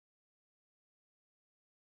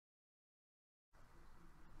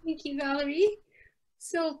Thank you, Valerie.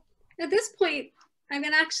 So at this point, I'm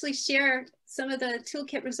going to actually share some of the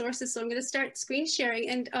toolkit resources. So I'm going to start screen sharing.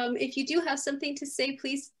 And if you do have something to say,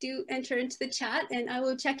 please do enter into the chat and I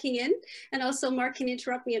will checking in. And also Mark can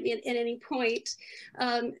interrupt me at any point.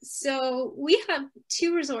 So we have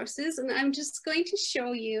two resources and I'm just going to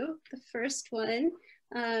show you the first one.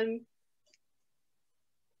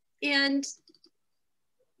 And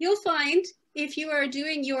you'll find if you are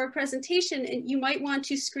doing your presentation, and you might want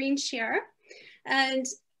to screen share. And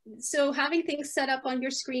so having things set up on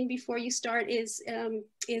your screen before you start is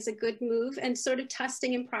a good move, and sort of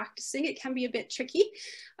testing and practicing. It can be a bit tricky.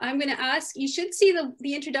 I'm going to ask, you should see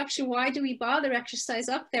the introduction, why do we bother exercise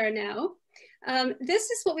up there now. This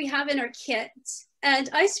is what we have in our kit, and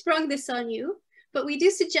I sprung this on you. But we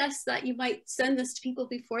do suggest that you might send this to people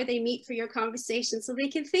before they meet for your conversation so they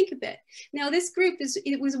can think a bit. Now, this group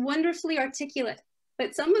it was wonderfully articulate,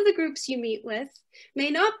 but some of the groups you meet with may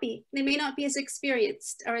not be. They may not be as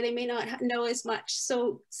experienced, or they may not know as much.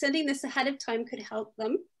 So sending this ahead of time could help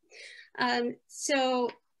them. So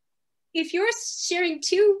if you're sharing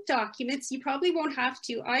two documents, you probably won't have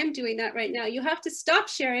to. I'm doing that right now. You have to stop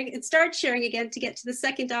sharing and start sharing again to get to the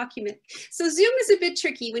second document. So Zoom is a bit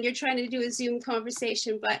tricky when you're trying to do a Zoom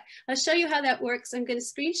conversation, but I'll show you how that works. I'm going to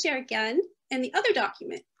screen share again and the other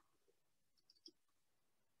document.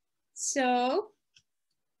 So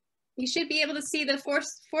you should be able to see the four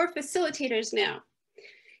facilitators now.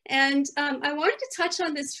 And I wanted to touch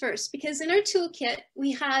on this first because in our toolkit,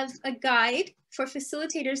 we have a guide for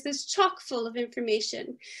facilitators that's chock full of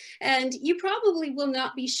information. And you probably will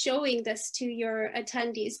not be showing this to your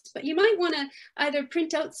attendees, but you might want to either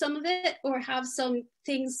print out some of it or have some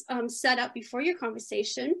things set up before your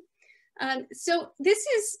conversation. So this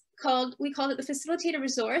is we call it the facilitator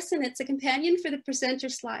resource, and it's a companion for the presenter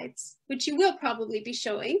slides, which you will probably be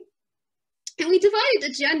showing. And we divided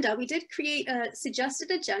agenda. We did create a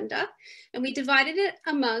suggested agenda, and we divided it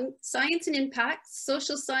among science and impacts,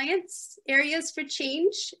 social science, areas for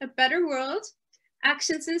change, a better world,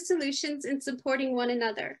 actions and solutions, and supporting one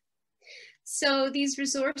another. So these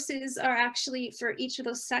resources are actually for each of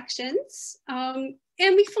those sections. And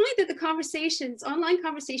we find that the conversations, online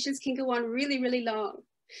conversations, can go on really, really long.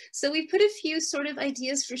 So we put a few sort of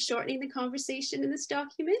ideas for shortening the conversation in this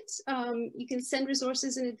document. You can send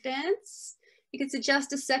resources in advance. You can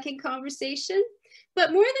suggest a second conversation,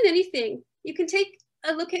 but more than anything, you can take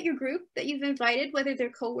a look at your group that you've invited, whether they're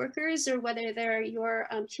coworkers or whether they're your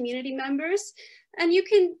community members, and you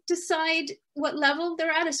can decide what level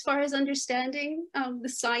they're at as far as understanding the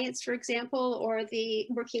science, for example, or the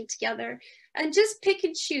working together, and just pick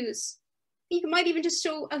and choose. You might even just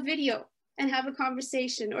show a video and have a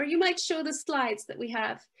conversation, or you might show the slides that we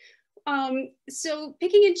have. So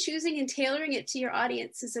picking and choosing and tailoring it to your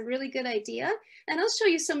audience is a really good idea. And I'll show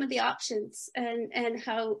you some of the options and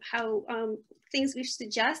how things we've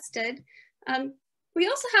suggested. We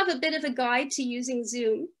also have a bit of a guide to using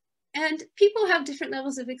Zoom, and people have different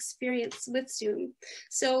levels of experience with Zoom.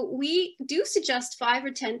 So we do suggest 5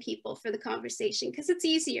 or 10 people for the conversation because it's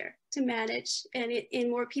easier to manage and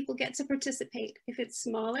more people get to participate if it's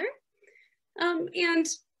smaller. And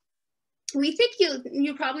we think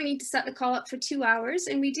you probably need to set the call up for 2 hours.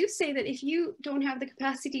 And we do say that if you don't have the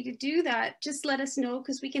capacity to do that, just let us know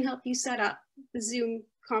because we can help you set up the Zoom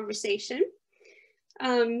conversation.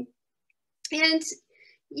 And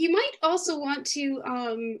you might also want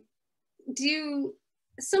to do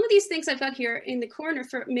some of these things I've got here in the corner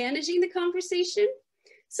for managing the conversation.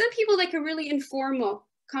 Some people like a really informal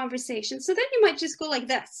conversation. So then you might just go like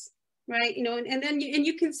this. Right, you know, and then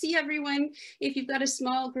you can see everyone if you've got a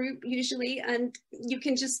small group usually, and you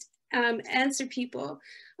can just answer people.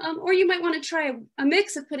 Or you might want to try a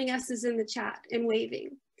mix of putting S's in the chat and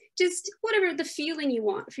waving. Just whatever the feeling you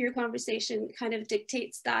want for your conversation kind of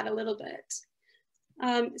dictates that a little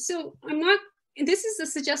bit. So this is the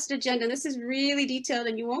suggested agenda. This is really detailed,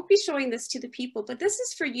 and you won't be showing this to the people, but this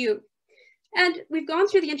is for you. And we've gone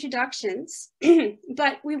through the introductions,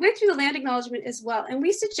 but we went through the land acknowledgement as well. And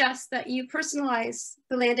we suggest that you personalize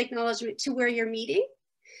the land acknowledgement to where you're meeting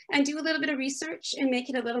and do a little bit of research and make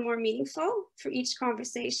it a little more meaningful for each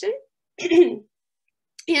conversation.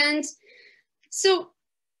 And so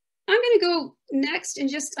I'm going to go next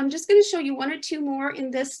and I'm just going to show you 1 or 2 more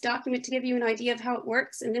in this document to give you an idea of how it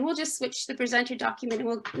works. And then we'll just switch to the presenter document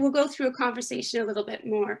and we'll go through a conversation a little bit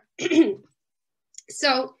more.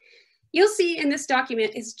 So you'll see in this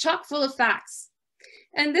document is chock full of facts.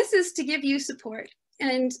 And this is to give you support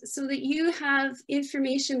and so that you have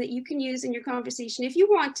information that you can use in your conversation if you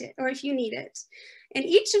want it or if you need it. And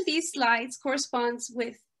each of these slides corresponds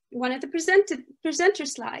with one of the presenter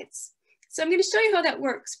slides. So I'm going to show you how that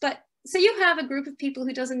works. But say you have a group of people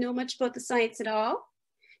who doesn't know much about the science at all.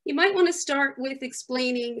 You might want to start with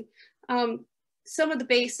explaining some of the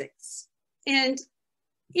basics. And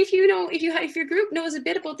if your group knows a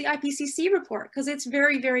bit about the IPCC report, because it's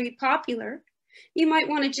very, very popular, you might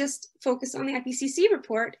want to just focus on the IPCC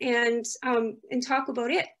report and talk about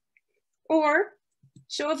it, or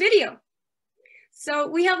show a video. So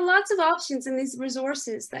we have lots of options in these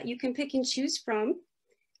resources that you can pick and choose from.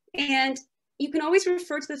 And you can always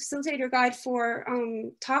refer to the facilitator guide for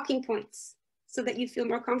talking points so that you feel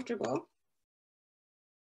more comfortable.